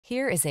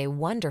Here is a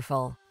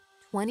wonderful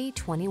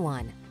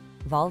 2021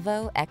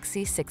 Volvo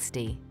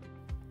XC60.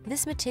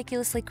 This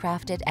meticulously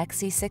crafted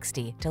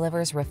XC60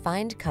 delivers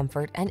refined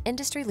comfort and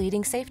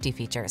industry-leading safety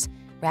features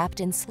wrapped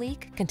in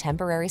sleek,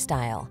 contemporary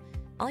style.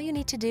 All you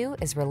need to do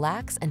is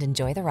relax and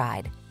enjoy the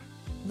ride.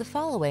 The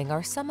following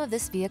are some of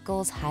this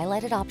vehicle's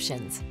highlighted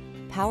options: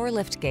 power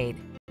liftgate,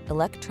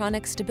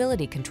 electronic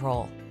stability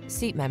control,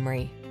 seat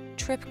memory,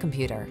 trip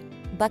computer,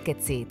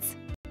 bucket seats,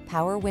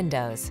 power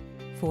windows,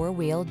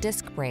 four-wheel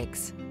disc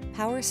brakes,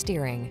 power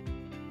steering.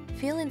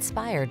 Feel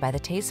inspired by the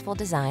tasteful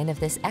design of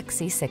this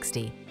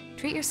XC60.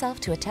 Treat yourself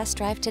to a test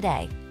drive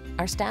today.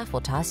 Our staff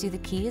will toss you the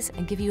keys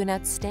and give you an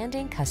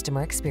outstanding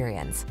customer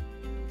experience.